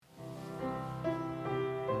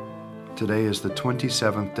Today is the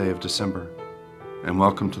 27th day of December, and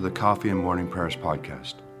welcome to the Coffee and Morning Prayers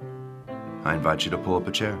podcast. I invite you to pull up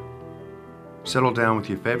a chair, settle down with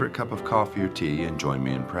your favorite cup of coffee or tea, and join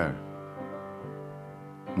me in prayer.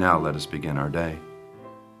 Now let us begin our day.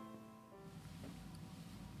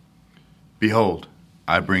 Behold,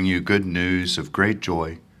 I bring you good news of great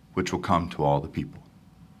joy, which will come to all the people.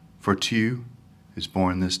 For to you is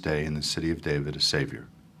born this day in the city of David a Savior,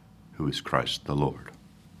 who is Christ the Lord.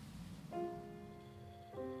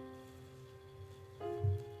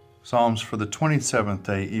 Psalms for the 27th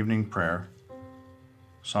day evening prayer.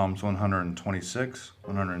 Psalms 126,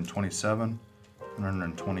 127,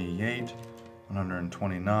 128,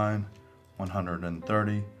 129,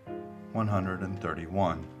 130,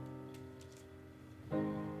 131.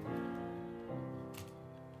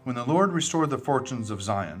 When the Lord restored the fortunes of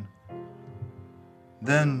Zion,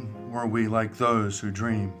 then were we like those who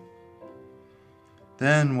dream.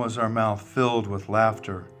 Then was our mouth filled with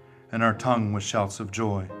laughter, and our tongue with shouts of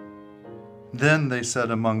joy. Then they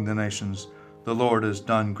said among the nations, the Lord has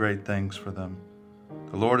done great things for them.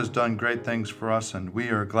 The Lord has done great things for us, and we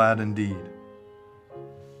are glad indeed.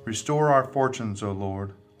 Restore our fortunes, O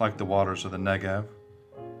Lord, like the waters of the Negev.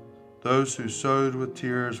 Those who sowed with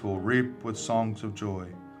tears will reap with songs of joy.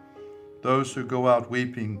 Those who go out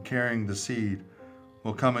weeping, carrying the seed,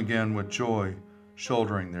 will come again with joy,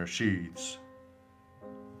 shouldering their sheaves.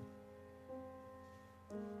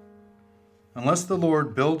 Unless the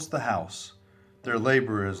Lord builds the house, their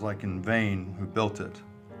labor is like in vain who built it.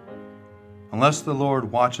 Unless the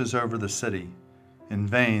Lord watches over the city, in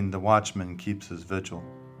vain the watchman keeps his vigil.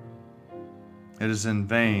 It is in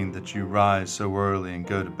vain that you rise so early and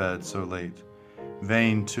go to bed so late.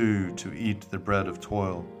 Vain, too, to eat the bread of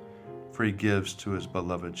toil, for he gives to his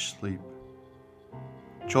beloved sleep.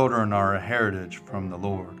 Children are a heritage from the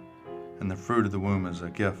Lord, and the fruit of the womb is a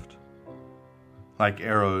gift. Like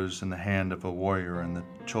arrows in the hand of a warrior, and the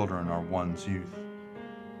children are one's youth.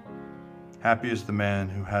 Happy is the man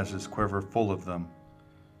who has his quiver full of them.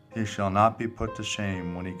 He shall not be put to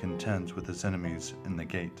shame when he contends with his enemies in the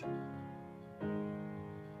gate.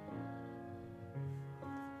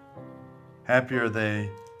 Happy are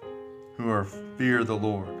they who fear the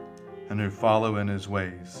Lord, and who follow in his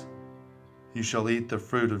ways. You shall eat the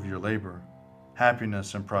fruit of your labor.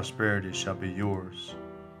 Happiness and prosperity shall be yours.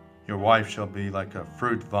 Your wife shall be like a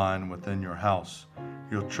fruit vine within your house,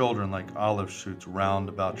 your children like olive shoots round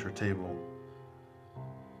about your table.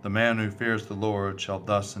 The man who fears the Lord shall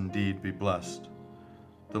thus indeed be blessed.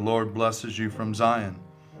 The Lord blesses you from Zion,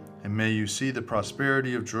 and may you see the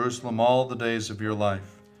prosperity of Jerusalem all the days of your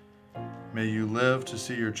life. May you live to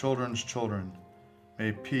see your children's children.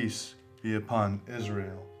 May peace be upon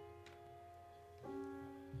Israel.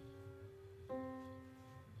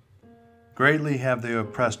 Greatly have they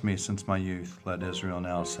oppressed me since my youth, let Israel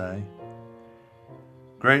now say.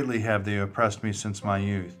 Greatly have they oppressed me since my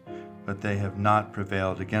youth, but they have not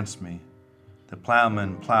prevailed against me. The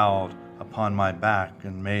plowmen plowed upon my back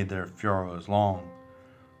and made their furrows long.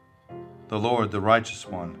 The Lord, the righteous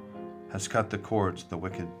one, has cut the cords of the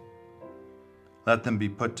wicked. Let them be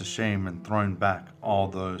put to shame and thrown back, all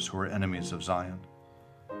those who are enemies of Zion.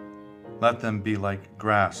 Let them be like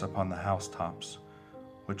grass upon the housetops,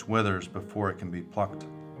 which withers before it can be plucked,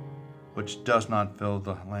 which does not fill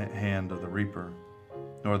the hand of the reaper,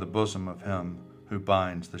 nor the bosom of him who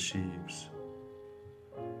binds the sheaves.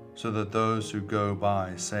 So that those who go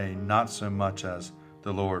by say not so much as,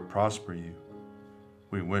 the Lord prosper you.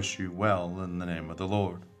 We wish you well in the name of the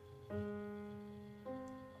Lord.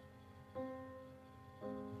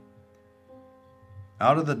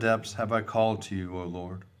 Out of the depths have I called to you, O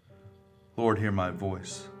Lord. Lord, hear my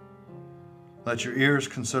voice. Let your ears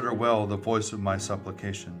consider well the voice of my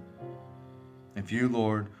supplication. If you,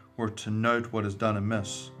 Lord, were to note what is done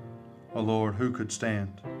amiss, O Lord, who could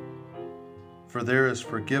stand? For there is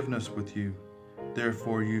forgiveness with you,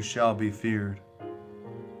 therefore you shall be feared.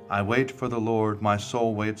 I wait for the Lord, my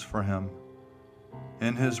soul waits for him.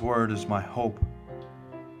 In his word is my hope.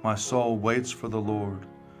 My soul waits for the Lord,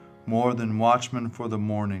 more than watchmen for the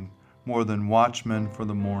morning, more than watchmen for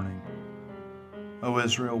the morning. O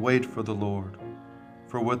Israel, wait for the Lord,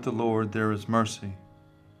 for with the Lord there is mercy.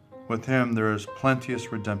 With him there is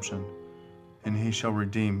plenteous redemption, and he shall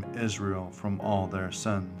redeem Israel from all their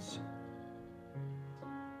sins.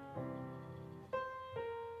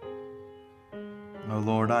 O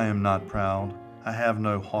Lord, I am not proud, I have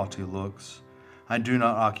no haughty looks. I do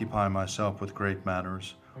not occupy myself with great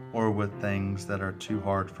matters, or with things that are too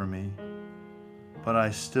hard for me. But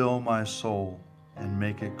I still my soul and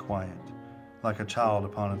make it quiet, like a child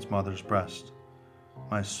upon its mother's breast.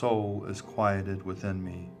 My soul is quieted within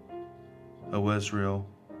me. O Israel,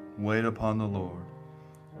 wait upon the Lord,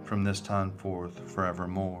 from this time forth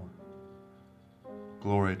forevermore.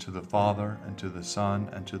 Glory to the Father, and to the Son,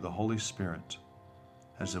 and to the Holy Spirit,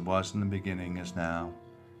 as it was in the beginning, is now,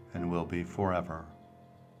 and will be forever.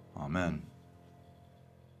 Amen.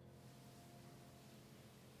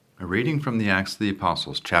 A reading from the Acts of the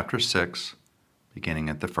Apostles, chapter 6, beginning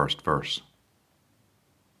at the first verse.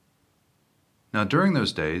 Now during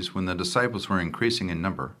those days, when the disciples were increasing in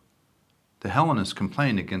number, the Hellenists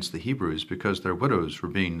complained against the Hebrews because their widows were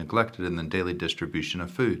being neglected in the daily distribution of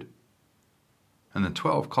food. And the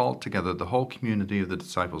 12 called together the whole community of the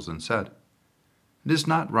disciples and said, "It is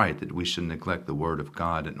not right that we should neglect the word of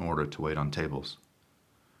God in order to wait on tables.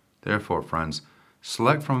 Therefore, friends,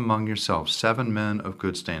 select from among yourselves 7 men of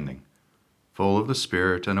good standing, full of the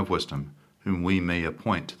Spirit and of wisdom, whom we may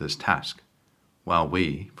appoint to this task, while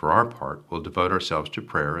we, for our part, will devote ourselves to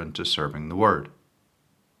prayer and to serving the word."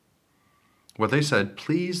 What they said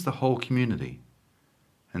pleased the whole community,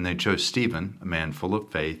 and they chose Stephen, a man full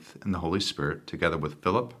of faith in the Holy Spirit, together with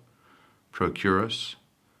Philip, Prochorus,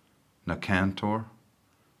 Nicanor,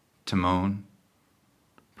 Timon,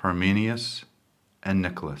 Parmenius, and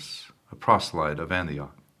Nicholas, a proselyte of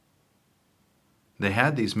Antioch. They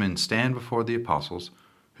had these men stand before the apostles,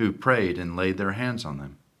 who prayed and laid their hands on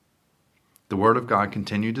them. The word of God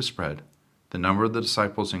continued to spread. The number of the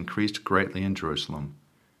disciples increased greatly in Jerusalem,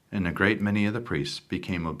 and a great many of the priests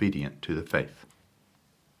became obedient to the faith.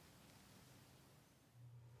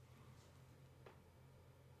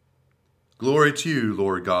 Glory to you,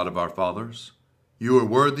 Lord God of our fathers. You are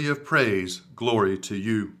worthy of praise. Glory to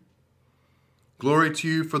you. Glory to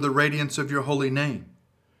you for the radiance of your holy name.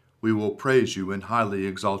 We will praise you and highly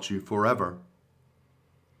exalt you forever.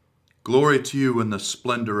 Glory to you in the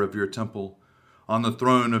splendor of your temple. On the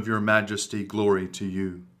throne of your majesty, glory to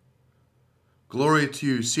you. Glory to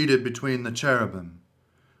you seated between the cherubim.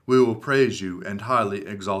 We will praise you and highly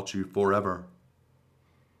exalt you forever.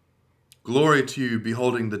 Glory to you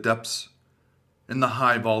beholding the depths. In the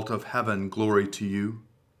high vault of heaven, glory to you.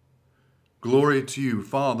 Glory to you,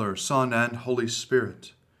 Father, Son, and Holy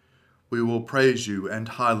Spirit. We will praise you and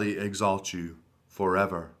highly exalt you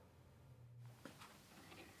forever.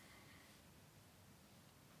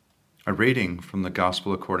 A reading from the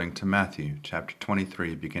Gospel according to Matthew, chapter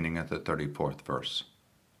 23, beginning at the 34th verse.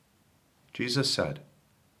 Jesus said,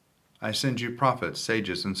 "I send you prophets,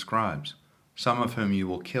 sages, and scribes, some of whom you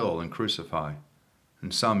will kill and crucify,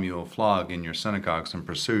 and some you will flog in your synagogues and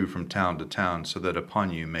pursue from town to town, so that upon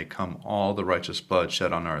you may come all the righteous blood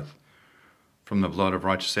shed on earth, from the blood of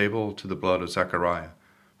righteous Abel to the blood of Zechariah,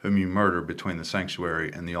 whom you murdered between the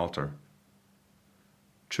sanctuary and the altar.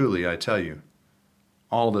 Truly, I tell you,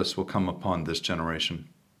 all this will come upon this generation.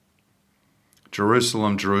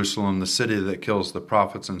 Jerusalem, Jerusalem, the city that kills the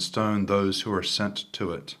prophets and stones those who are sent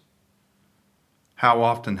to it. How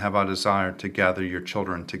often have I desired to gather your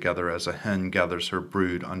children together as a hen gathers her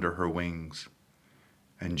brood under her wings,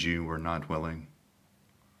 and you were not willing.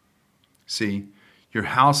 See, your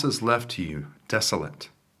house is left to you desolate.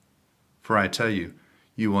 For I tell you,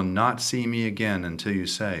 you will not see me again until you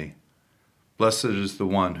say, 'Blessed is the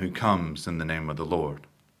one who comes in the name of the Lord.'"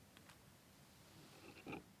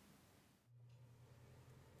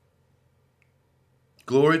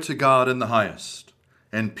 Glory to God in the highest,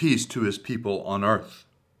 and peace to his people on earth.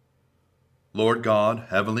 Lord God,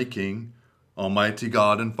 heavenly King, almighty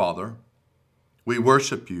God and Father, we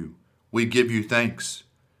worship you, we give you thanks,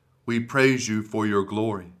 we praise you for your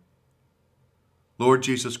glory. Lord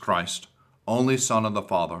Jesus Christ, only Son of the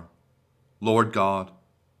Father, Lord God,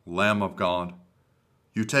 Lamb of God,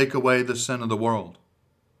 you take away the sin of the world.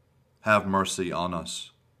 Have mercy on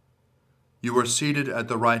us. You are seated at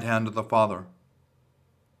the right hand of the Father.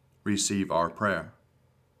 Receive our prayer.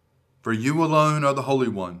 For you alone are the Holy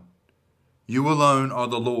One. You alone are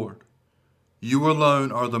the Lord. You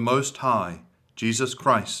alone are the Most High, Jesus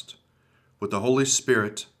Christ, with the Holy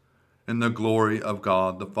Spirit, in the glory of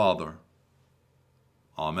God the Father.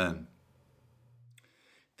 Amen.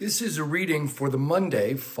 This is a reading for the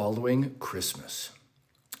Monday following Christmas.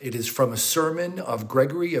 It is from a sermon of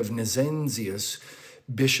Gregory of Nazianzus,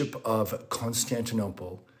 Bishop of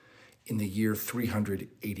Constantinople, in the year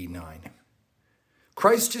 389.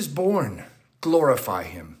 Christ is born, glorify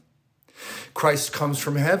him. Christ comes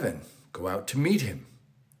from heaven, go out to meet him.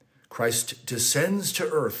 Christ descends to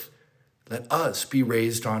earth, let us be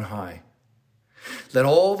raised on high. Let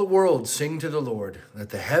all the world sing to the Lord, let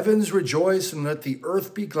the heavens rejoice and let the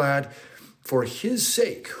earth be glad, for his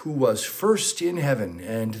sake who was first in heaven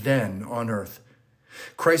and then on earth.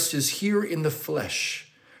 Christ is here in the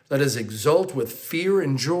flesh. Let us exult with fear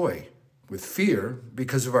and joy, with fear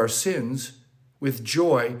because of our sins, with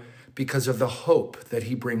joy because of the hope that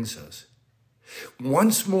he brings us.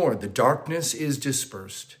 Once more, the darkness is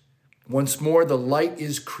dispersed. Once more, the light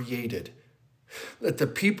is created. Let the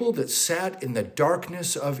people that sat in the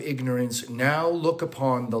darkness of ignorance now look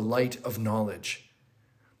upon the light of knowledge.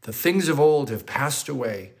 The things of old have passed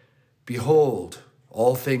away. Behold,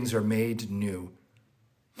 all things are made new.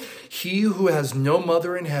 He who has no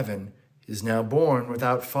mother in heaven is now born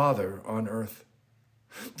without father on earth.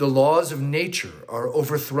 The laws of nature are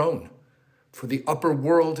overthrown, for the upper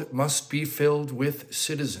world must be filled with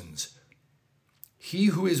citizens. He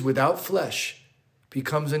who is without flesh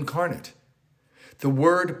becomes incarnate. The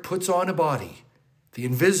Word puts on a body. The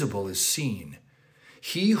invisible is seen.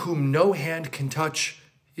 He whom no hand can touch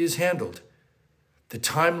is handled. The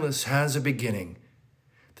timeless has a beginning.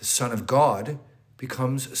 The Son of God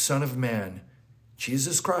becomes Son of Man,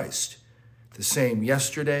 Jesus Christ, the same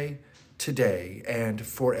yesterday, today, and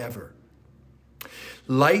forever.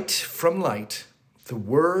 Light from light, the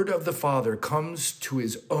Word of the Father comes to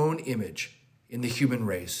his own image in the human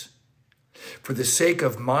race. For the sake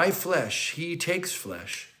of my flesh, he takes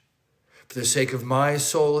flesh. For the sake of my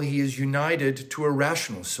soul, he is united to a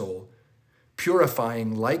rational soul,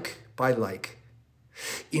 purifying like by like.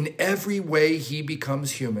 In every way, he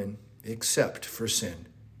becomes human, except for sin.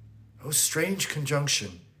 Oh, strange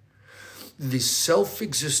conjunction. The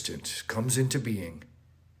self-existent comes into being.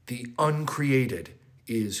 The uncreated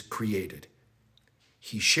is created.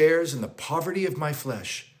 He shares in the poverty of my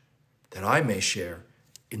flesh, that I may share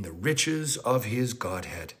in the riches of his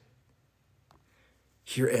Godhead.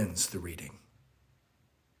 Here ends the reading.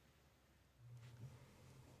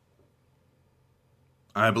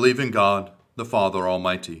 I believe in God, the Father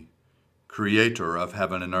Almighty, creator of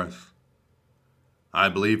heaven and earth. I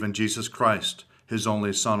believe in Jesus Christ, his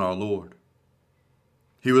only Son, our Lord.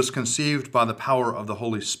 He was conceived by the power of the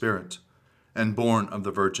Holy Spirit and born of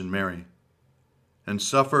the Virgin Mary, and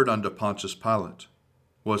suffered under Pontius Pilate,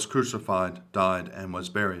 was crucified, died, and was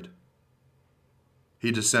buried.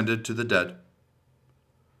 He descended to the dead.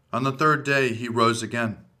 On the third day he rose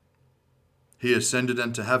again. He ascended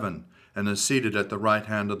into heaven and is seated at the right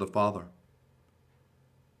hand of the Father.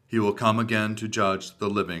 He will come again to judge the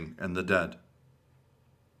living and the dead.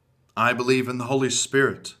 I believe in the Holy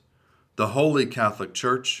Spirit, the Holy Catholic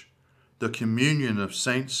Church, the communion of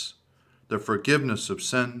saints, the forgiveness of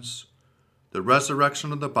sins, the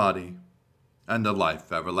resurrection of the body, and the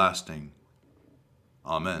life everlasting.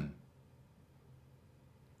 Amen.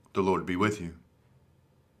 The Lord be with you,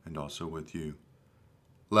 and also with you.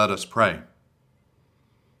 Let us pray.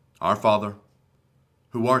 Our Father,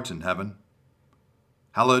 who art in heaven,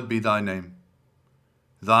 hallowed be thy name.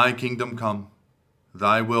 Thy kingdom come,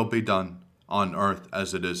 thy will be done, on earth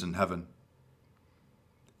as it is in heaven.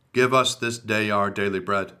 Give us this day our daily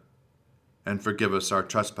bread, and forgive us our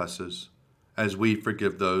trespasses, as we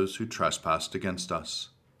forgive those who trespass against us.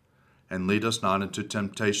 And lead us not into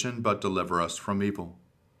temptation, but deliver us from evil.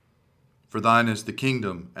 For thine is the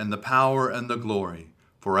kingdom, and the power, and the glory,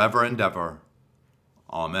 forever and ever.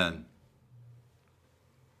 Amen.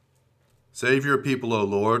 Save your people, O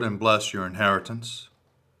Lord, and bless your inheritance.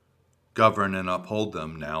 Govern and uphold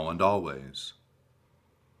them now and always.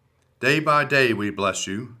 Day by day we bless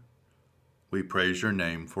you. We praise your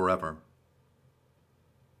name forever.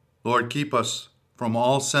 Lord, keep us from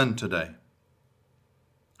all sin today.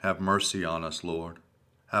 Have mercy on us, Lord.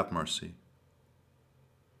 Have mercy.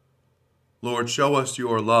 Lord, show us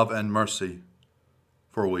your love and mercy,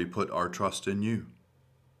 for we put our trust in you.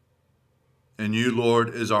 In you, Lord,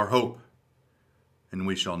 is our hope, and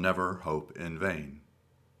we shall never hope in vain.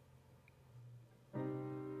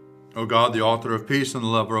 O God, the author of peace and the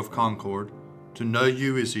lover of concord, to know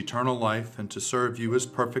you is eternal life, and to serve you is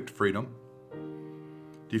perfect freedom.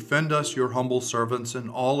 Defend us, your humble servants, in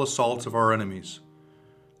all assaults of our enemies,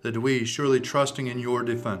 that we, surely trusting in your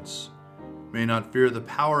defense, may not fear the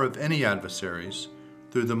power of any adversaries,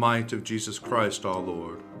 through the might of Jesus Christ our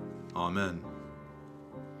Lord. Amen.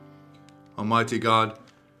 Almighty God,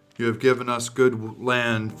 you have given us good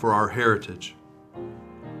land for our heritage.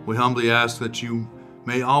 We humbly ask that you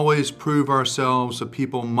may always prove ourselves a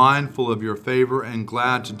people mindful of your favor and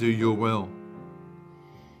glad to do your will.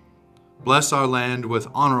 Bless our land with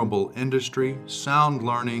honorable industry, sound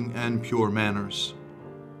learning, and pure manners.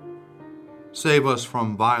 Save us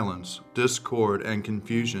from violence, discord, and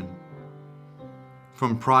confusion,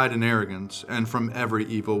 from pride and arrogance, and from every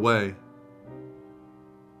evil way.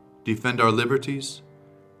 Defend our liberties,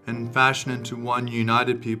 and fashion into one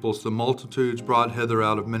united peoples the multitudes brought hither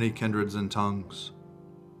out of many kindreds and tongues.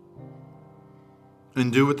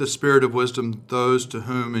 Endue with the spirit of wisdom those to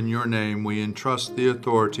whom in your name we entrust the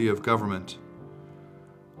authority of government,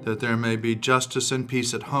 that there may be justice and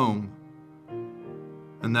peace at home,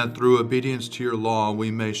 and that through obedience to your law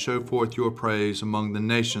we may show forth your praise among the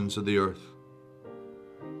nations of the earth.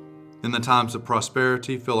 In the times of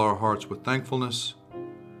prosperity, fill our hearts with thankfulness,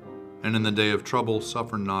 and in the day of trouble,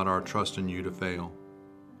 suffer not our trust in you to fail.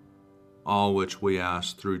 All which we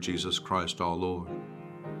ask through Jesus Christ our Lord.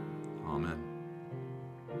 Amen.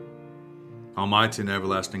 Almighty and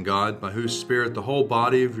everlasting God, by whose Spirit the whole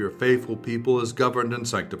body of your faithful people is governed and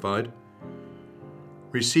sanctified,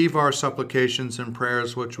 receive our supplications and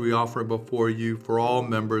prayers which we offer before you for all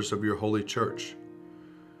members of your holy church,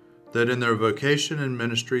 that in their vocation and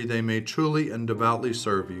ministry they may truly and devoutly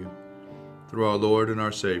serve you, through our Lord and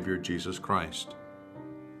our Savior, Jesus Christ.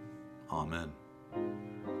 Amen.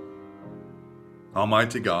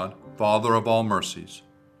 Almighty God, Father of all mercies,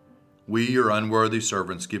 we, your unworthy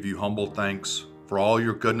servants, give you humble thanks for all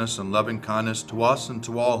your goodness and loving kindness to us and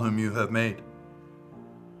to all whom you have made.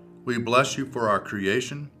 We bless you for our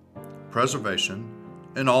creation, preservation,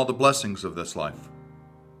 and all the blessings of this life,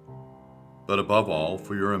 but above all,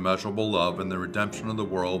 for your immeasurable love and the redemption of the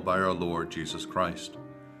world by our Lord Jesus Christ,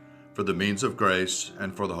 for the means of grace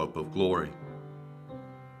and for the hope of glory.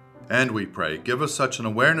 And we pray, give us such an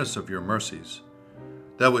awareness of your mercies,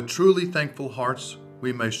 that with truly thankful hearts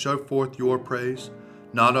we may show forth your praise,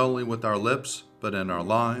 not only with our lips, but in our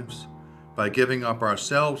lives, by giving up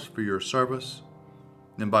ourselves for your service,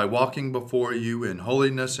 and by walking before you in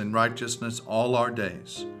holiness and righteousness all our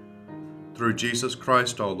days. Through Jesus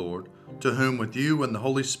Christ our Lord, to whom with you and the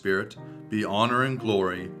Holy Spirit be honor and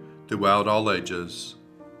glory throughout all ages.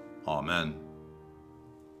 Amen.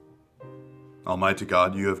 Almighty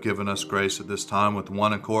God, you have given us grace at this time with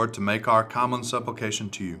one accord to make our common supplication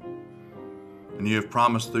to you. And you have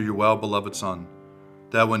promised through your well-beloved Son,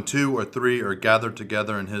 that when 2 or 3 are gathered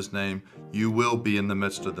together in his name, you will be in the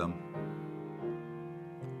midst of them.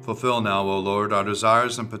 Fulfill now, O Lord, our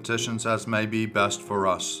desires and petitions as may be best for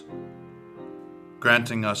us,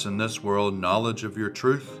 granting us in this world knowledge of your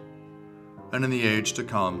truth, and in the age to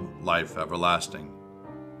come, life everlasting.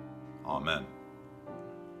 Amen.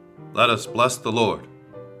 Let us bless the Lord.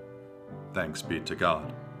 Thanks be to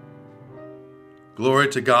God. Glory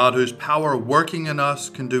to God, whose power working in us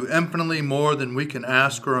can do infinitely more than we can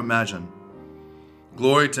ask or imagine.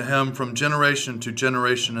 Glory to him from generation to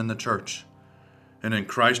generation in the church, and in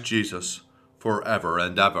Christ Jesus forever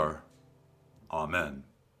and ever. Amen.